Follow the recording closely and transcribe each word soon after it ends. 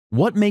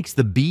What makes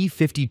the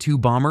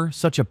B-52 bomber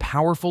such a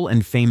powerful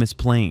and famous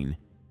plane?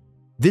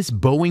 This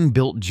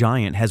Boeing-built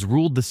giant has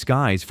ruled the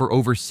skies for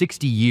over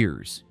 60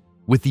 years,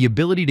 with the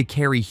ability to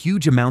carry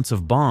huge amounts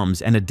of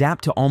bombs and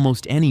adapt to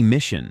almost any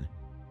mission.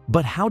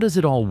 But how does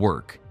it all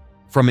work?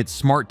 From its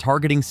smart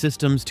targeting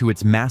systems to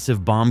its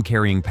massive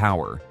bomb-carrying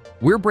power,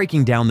 we're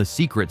breaking down the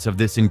secrets of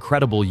this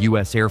incredible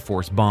U.S. Air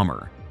Force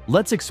bomber.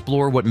 Let's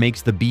explore what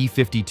makes the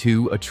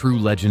B-52 a true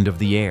legend of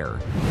the air.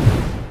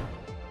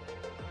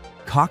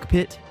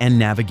 Cockpit and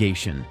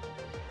navigation.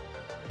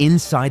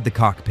 Inside the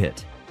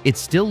cockpit, it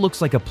still looks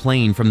like a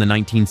plane from the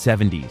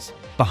 1970s.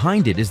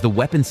 Behind it is the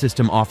Weapon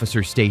System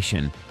Officer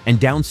Station,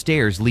 and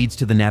downstairs leads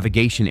to the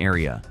navigation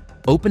area.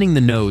 Opening the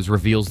nose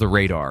reveals the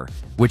radar,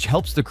 which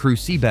helps the crew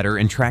see better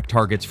and track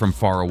targets from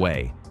far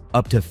away,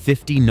 up to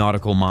 50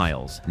 nautical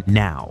miles.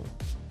 Now,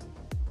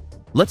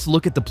 let's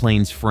look at the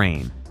plane's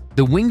frame.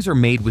 The wings are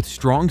made with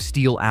strong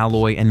steel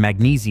alloy and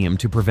magnesium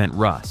to prevent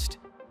rust.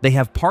 They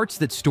have parts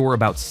that store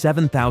about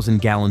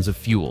 7,000 gallons of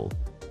fuel.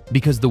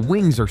 Because the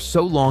wings are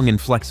so long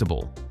and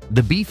flexible,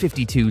 the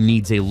B-52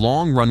 needs a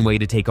long runway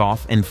to take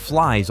off and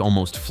flies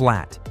almost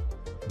flat.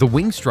 The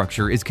wing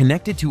structure is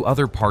connected to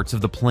other parts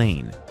of the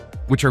plane,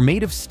 which are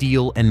made of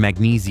steel and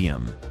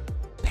magnesium.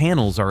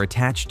 Panels are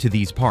attached to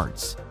these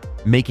parts,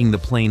 making the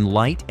plane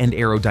light and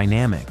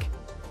aerodynamic.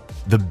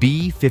 The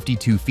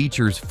B-52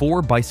 features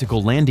 4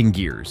 bicycle landing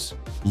gears,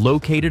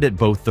 located at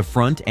both the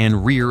front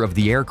and rear of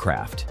the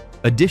aircraft.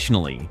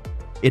 Additionally,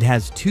 it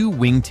has 2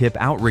 wingtip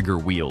outrigger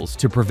wheels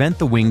to prevent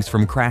the wings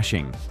from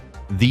crashing.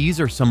 These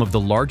are some of the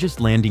largest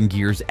landing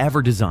gears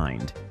ever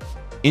designed.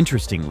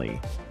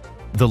 Interestingly,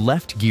 the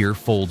left gear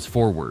folds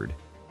forward,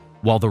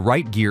 while the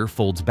right gear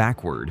folds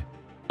backward,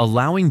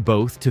 allowing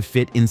both to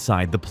fit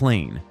inside the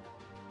plane.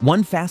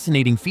 One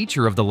fascinating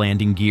feature of the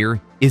landing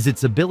gear is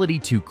its ability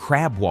to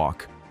crab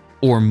walk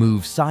or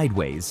move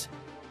sideways.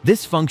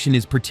 This function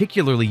is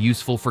particularly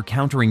useful for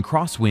countering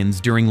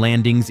crosswinds during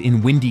landings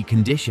in windy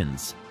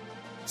conditions.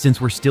 Since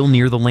we're still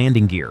near the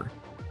landing gear,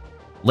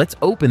 let's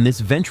open this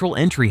ventral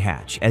entry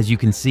hatch. As you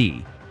can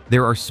see,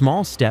 there are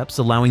small steps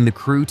allowing the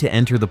crew to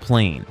enter the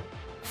plane.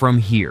 From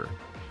here,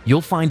 you'll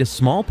find a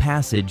small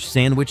passage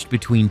sandwiched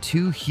between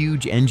 2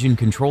 huge engine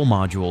control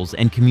modules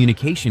and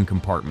communication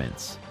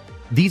compartments.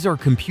 These are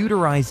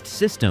computerized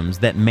systems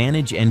that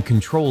manage and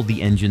control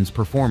the engine's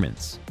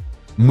performance.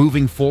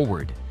 Moving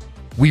forward,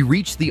 we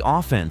reach the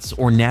offense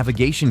or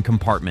navigation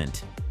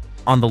compartment.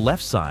 On the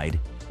left side,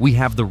 we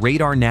have the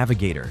radar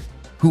navigator,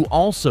 who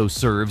also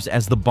serves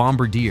as the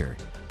bombardier,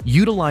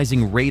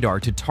 utilizing radar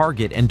to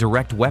target and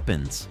direct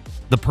weapons.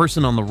 The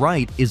person on the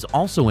right is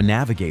also a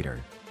navigator,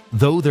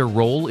 though their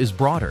role is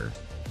broader,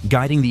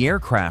 guiding the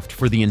aircraft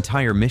for the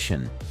entire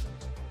mission.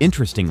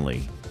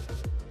 Interestingly,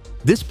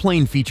 this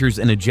plane features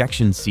an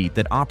ejection seat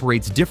that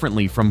operates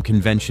differently from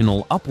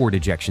conventional upward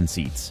ejection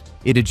seats.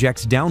 It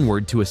ejects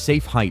downward to a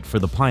safe height for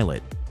the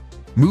pilot.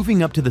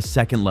 Moving up to the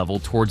second level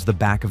towards the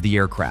back of the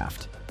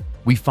aircraft,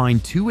 we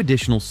find 2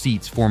 additional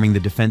seats forming the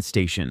defense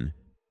station.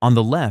 On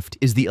the left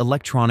is the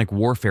electronic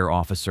warfare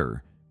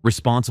officer,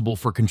 responsible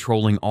for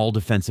controlling all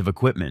defensive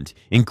equipment,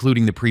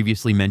 including the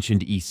previously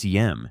mentioned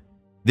ECM.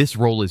 This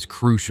role is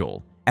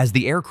crucial, as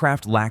the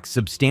aircraft lacks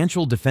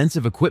substantial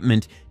defensive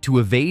equipment to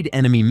evade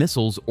enemy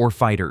missiles or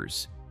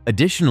fighters.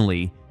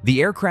 Additionally,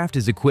 the aircraft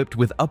is equipped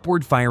with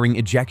upward-firing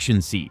ejection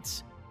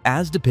seats,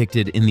 as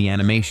depicted in the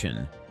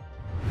animation.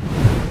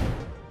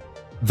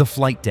 The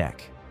flight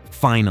deck.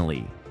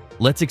 Finally,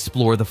 let's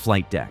explore the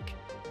flight deck.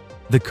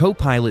 The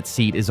co-pilot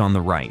seat is on the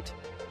right,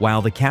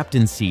 while the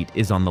captain's seat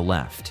is on the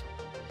left.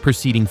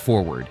 Proceeding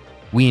forward,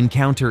 we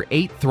encounter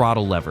 8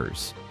 throttle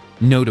levers.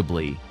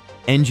 Notably,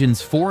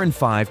 engines 4 and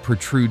 5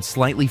 protrude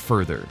slightly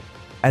further,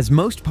 as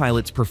most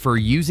pilots prefer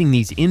using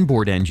these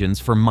inboard engines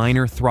for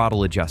minor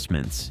throttle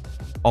adjustments.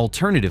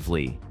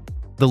 Alternatively,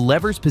 the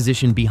levers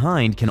positioned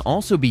behind can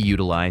also be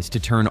utilized to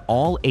turn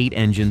all 8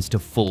 engines to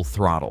full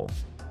throttle.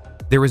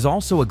 There is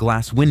also a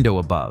glass window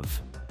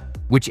above,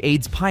 which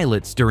aids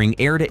pilots during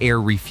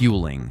air-to-air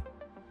refueling.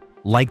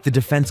 Like the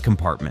defense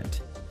compartment,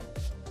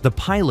 the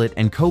pilot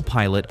and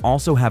co-pilot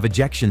also have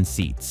ejection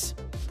seats.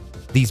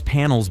 These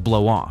panels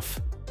blow off,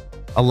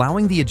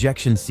 allowing the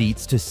ejection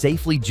seats to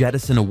safely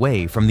jettison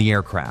away from the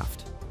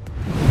aircraft.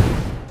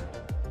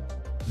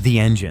 The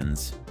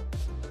engines.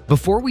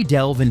 Before we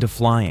delve into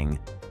flying,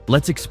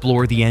 let's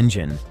explore the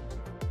engine.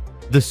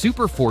 The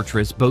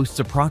Stratofortress boasts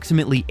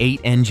approximately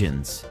 8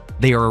 engines.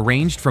 They are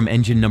arranged from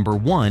engine number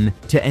 1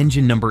 to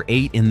engine number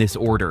 8 in this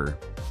order.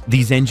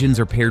 These engines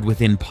are paired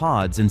within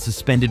pods and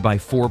suspended by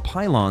 4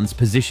 pylons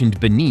positioned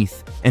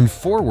beneath and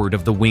forward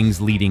of the wing's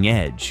leading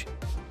edge.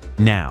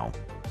 Now,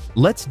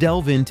 let's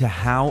delve into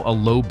how a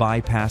low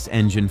bypass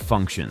engine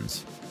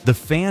functions. The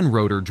fan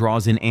rotor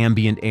draws in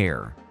ambient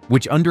air,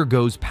 which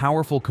undergoes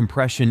powerful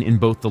compression in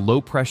both the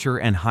low-pressure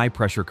and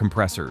high-pressure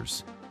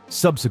compressors.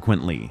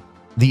 Subsequently,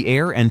 the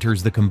air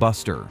enters the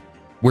combustor,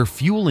 where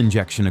fuel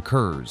injection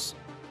occurs.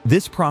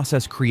 This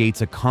process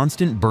creates a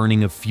constant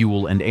burning of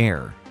fuel and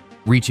air,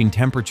 reaching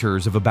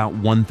temperatures of about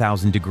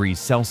 1,000 degrees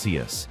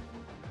Celsius.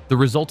 The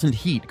resultant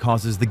heat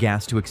causes the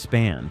gas to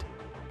expand,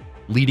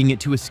 leading it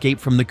to escape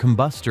from the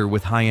combustor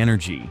with high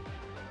energy,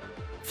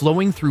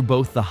 flowing through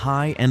both the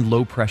high and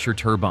low pressure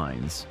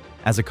turbines.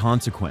 As a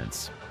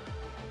consequence,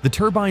 the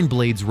turbine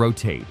blades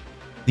rotate.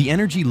 The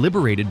energy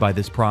liberated by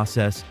this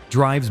process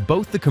drives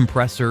both the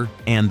compressor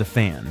and the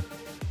fan,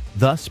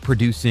 thus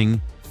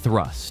producing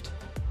thrust.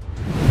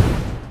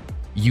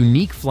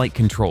 Unique flight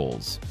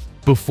controls.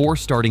 Before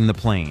starting the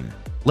plane,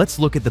 let's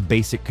look at the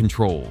basic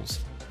controls.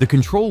 The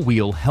control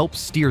wheel helps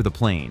steer the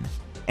plane,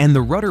 and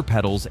the rudder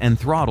pedals and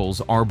throttles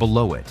are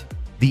below it.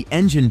 The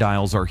engine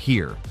dials are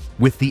here,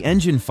 with the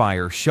engine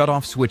fire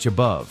shut-off switch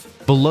above.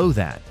 Below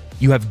that,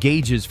 you have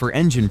gauges for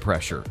engine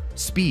pressure,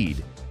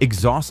 speed,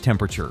 exhaust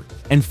temperature,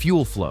 and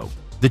fuel flow.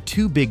 The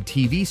two big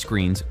TV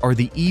screens are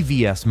the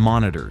EVS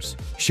monitors,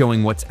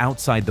 showing what's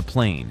outside the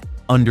plane,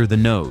 under the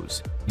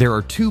nose. There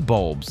are two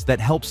bulbs that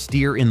help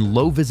steer in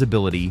low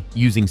visibility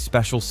using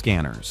special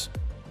scanners.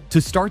 To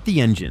start the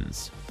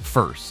engines,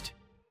 first,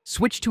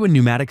 switch to a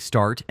pneumatic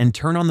start and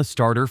turn on the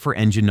starter for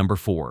engine number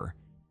 4.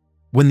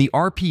 When the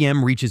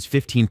RPM reaches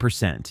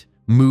 15%,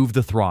 move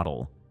the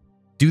throttle.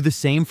 Do the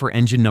same for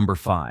engine number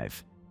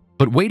 5.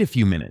 But wait a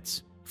few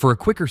minutes. For a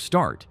quicker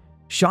start,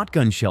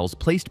 shotgun shells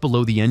placed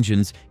below the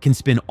engines can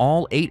spin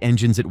all 8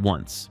 engines at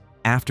once.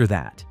 After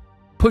that,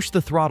 push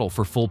the throttle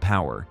for full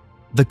power.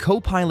 The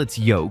co-pilot's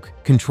yoke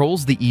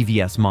controls the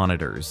EVS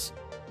monitors,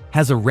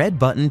 has a red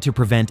button to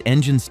prevent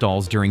engine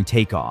stalls during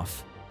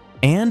takeoff,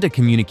 and a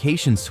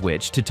communication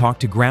switch to talk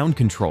to ground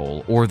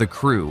control or the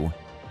crew.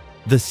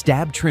 The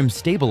stab trim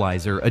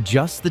stabilizer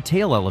adjusts the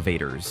tail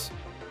elevators.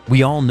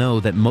 We all know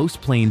that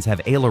most planes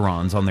have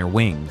ailerons on their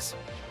wings,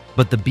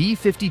 but the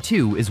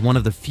B-52 is one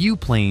of the few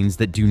planes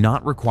that do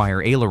not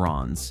require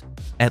ailerons,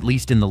 at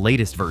least in the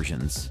latest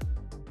versions.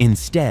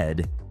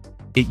 Instead,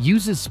 it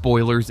uses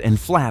spoilers and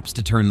flaps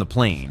to turn the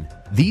plane.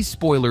 These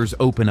spoilers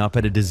open up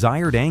at a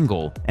desired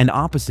angle and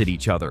opposite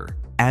each other,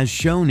 as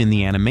shown in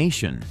the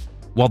animation,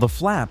 while the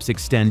flaps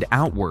extend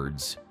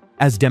outwards,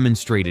 as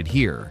demonstrated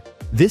here.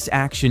 This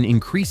action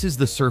increases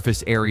the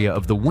surface area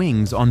of the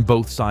wings on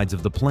both sides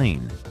of the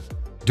plane.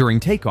 During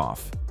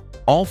takeoff,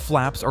 all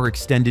flaps are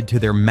extended to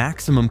their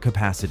maximum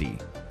capacity,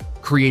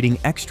 creating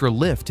extra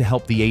lift to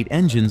help the 8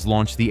 engines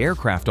launch the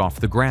aircraft off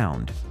the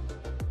ground.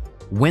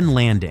 When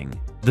landing,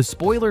 the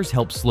spoilers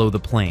help slow the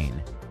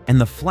plane,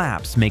 and the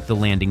flaps make the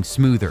landing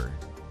smoother.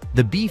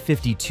 The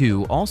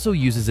B-52 also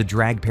uses a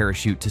drag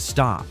parachute to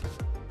stop.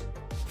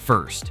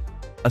 First,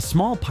 a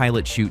small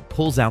pilot chute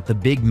pulls out the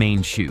big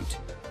main chute,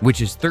 which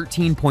is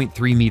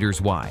 13.3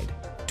 meters wide,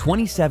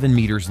 27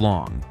 meters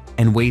long,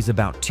 and weighs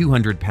about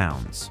 200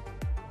 pounds.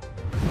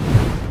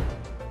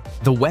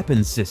 The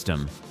weapons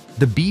system.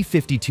 The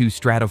B-52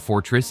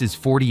 Stratofortress is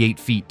 48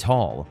 feet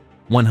tall,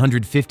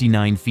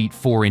 159 feet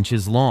 4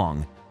 inches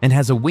long, and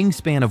has a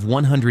wingspan of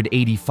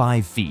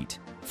 185 feet.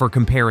 For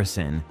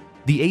comparison,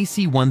 the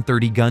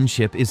AC-130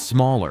 gunship is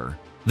smaller,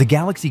 the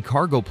Galaxy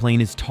cargo plane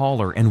is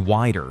taller and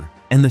wider,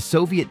 and the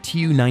Soviet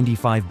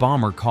Tu-95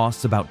 bomber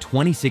costs about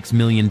 $26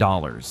 million,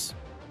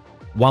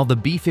 while the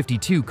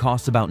B-52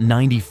 costs about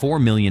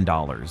 $94 million.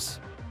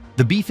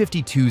 The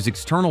B-52's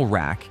external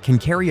rack can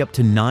carry up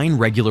to 9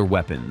 regular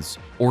weapons,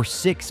 or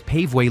 6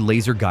 paveway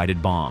laser-guided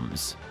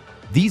bombs.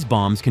 These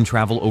bombs can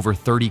travel over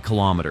 30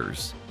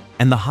 kilometers,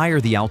 and the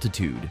higher the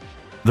altitude,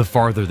 the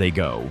farther they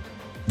go.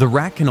 The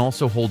rack can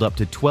also hold up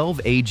to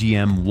 12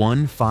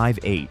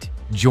 AGM-158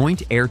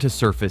 joint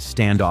air-to-surface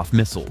standoff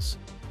missiles,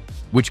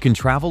 which can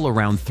travel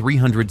around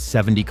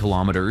 370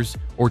 kilometers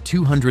or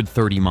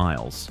 230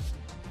 miles.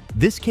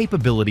 This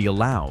capability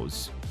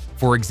allows,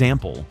 for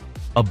example,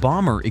 a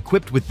bomber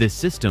equipped with this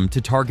system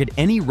to target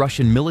any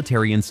Russian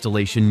military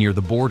installation near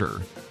the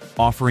border,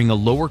 offering a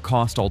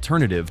lower-cost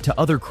alternative to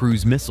other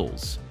cruise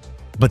missiles.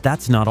 But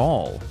that's not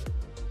all.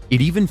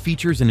 It even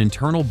features an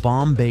internal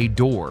bomb bay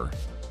door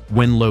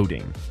when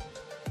loading.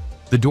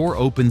 The door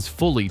opens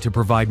fully to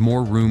provide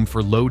more room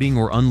for loading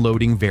or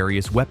unloading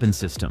various weapon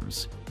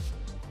systems.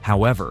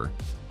 However,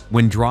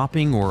 when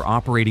dropping or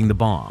operating the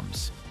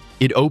bombs,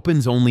 it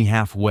opens only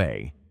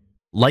halfway,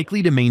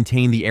 likely to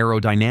maintain the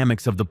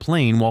aerodynamics of the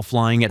plane while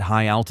flying at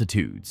high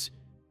altitudes.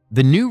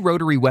 The new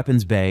rotary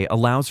weapons bay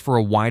allows for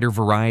a wider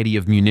variety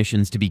of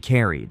munitions to be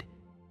carried.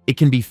 It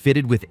can be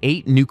fitted with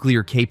 8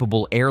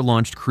 nuclear-capable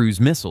air-launched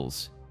cruise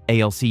missiles,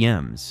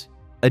 ALCMs.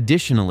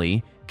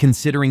 Additionally,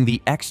 considering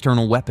the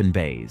external weapon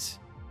bays,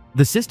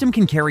 the system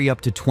can carry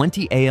up to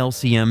 20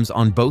 ALCMs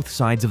on both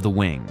sides of the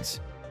wings.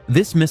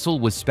 This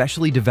missile was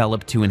specially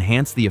developed to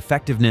enhance the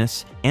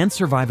effectiveness and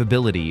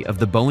survivability of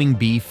the Boeing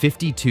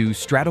B-52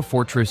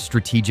 Stratofortress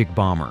strategic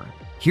bomber.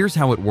 Here's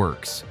how it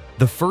works.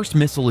 The first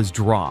missile is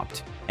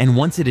dropped, and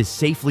once it is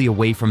safely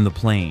away from the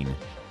plane,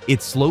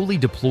 it slowly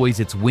deploys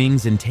its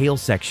wings and tail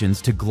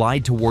sections to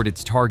glide toward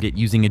its target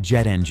using a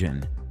jet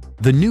engine.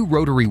 The new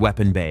rotary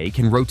weapon bay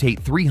can rotate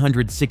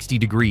 360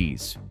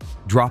 degrees,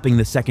 dropping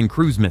the second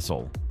cruise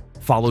missile,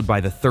 followed by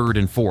the third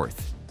and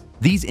fourth.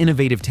 These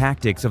innovative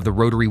tactics of the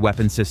rotary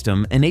weapon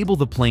system enable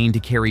the plane to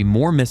carry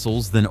more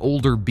missiles than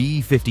older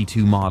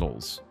B-52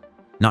 models.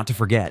 Not to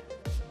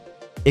forget,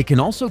 It can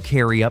also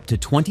carry up to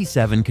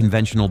 27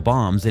 conventional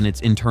bombs in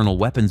its internal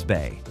weapons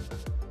bay.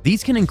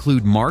 These can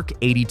include Mark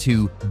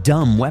 82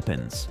 dumb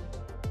weapons,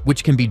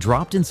 which can be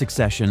dropped in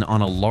succession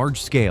on a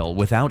large scale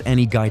without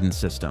any guidance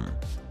system.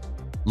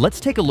 Let's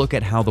take a look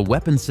at how the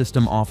weapons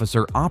system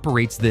officer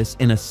operates this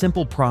in a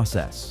simple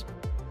process.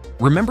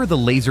 Remember the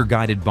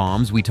laser-guided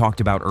bombs we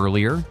talked about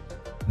earlier?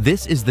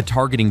 This is the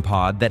targeting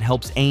pod that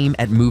helps aim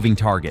at moving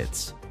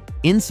targets.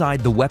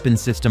 Inside the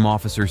weapons system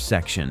officer's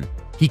section,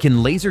 he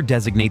can laser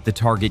designate the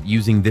target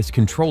using this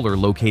controller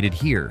located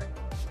here.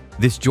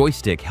 This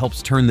joystick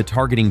helps turn the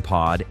targeting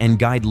pod and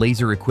guide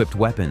laser-equipped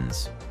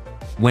weapons.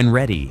 When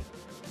ready,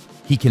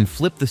 he can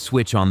flip the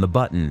switch on the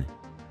button.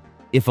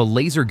 If a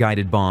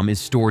laser-guided bomb is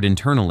stored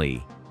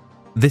internally,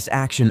 this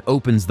action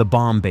opens the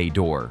bomb bay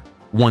door.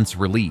 Once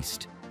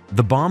released,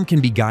 the bomb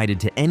can be guided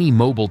to any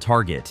mobile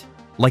target,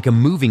 like a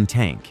moving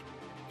tank,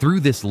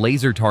 through this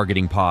laser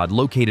targeting pod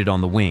located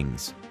on the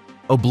wings,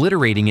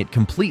 obliterating it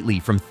completely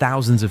from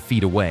thousands of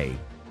feet away.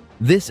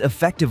 This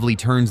effectively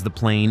turns the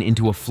plane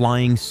into a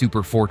flying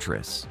super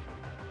fortress.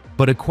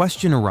 But a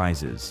question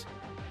arises.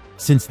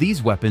 Since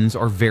these weapons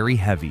are very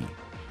heavy,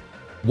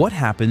 what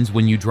happens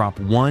when you drop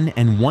one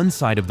and one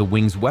side of the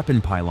wing's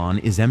weapon pylon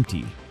is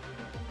empty?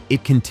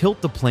 It can tilt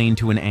the plane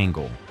to an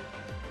angle.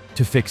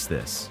 To fix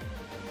this,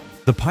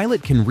 the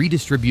pilot can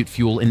redistribute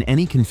fuel in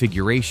any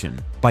configuration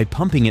by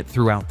pumping it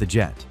throughout the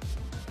jet.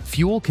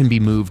 Fuel can be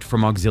moved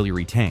from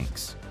auxiliary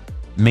tanks,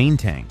 main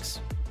tanks,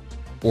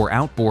 or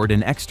outboard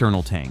and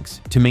external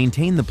tanks to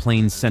maintain the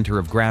plane's center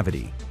of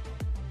gravity.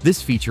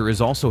 This feature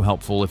is also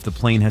helpful if the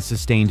plane has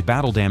sustained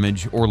battle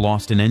damage or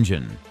lost an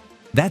engine.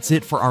 That's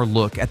it for our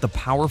look at the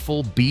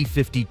powerful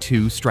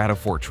B-52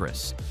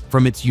 Stratofortress.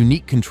 From its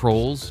unique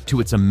controls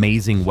to its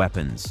amazing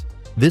weapons,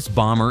 this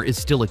bomber is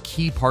still a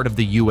key part of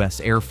the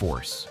U.S. Air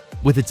Force,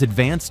 with its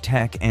advanced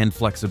tech and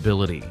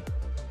flexibility.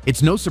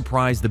 It's no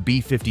surprise the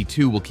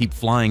B-52 will keep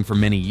flying for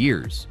many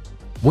years.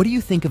 What do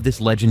you think of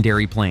this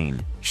legendary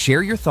plane?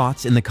 Share your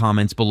thoughts in the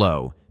comments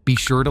below. Be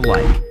sure to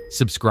like,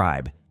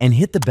 subscribe, and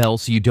hit the bell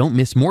so you don't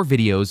miss more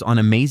videos on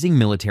amazing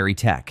military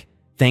tech.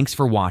 Thanks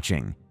for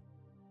watching.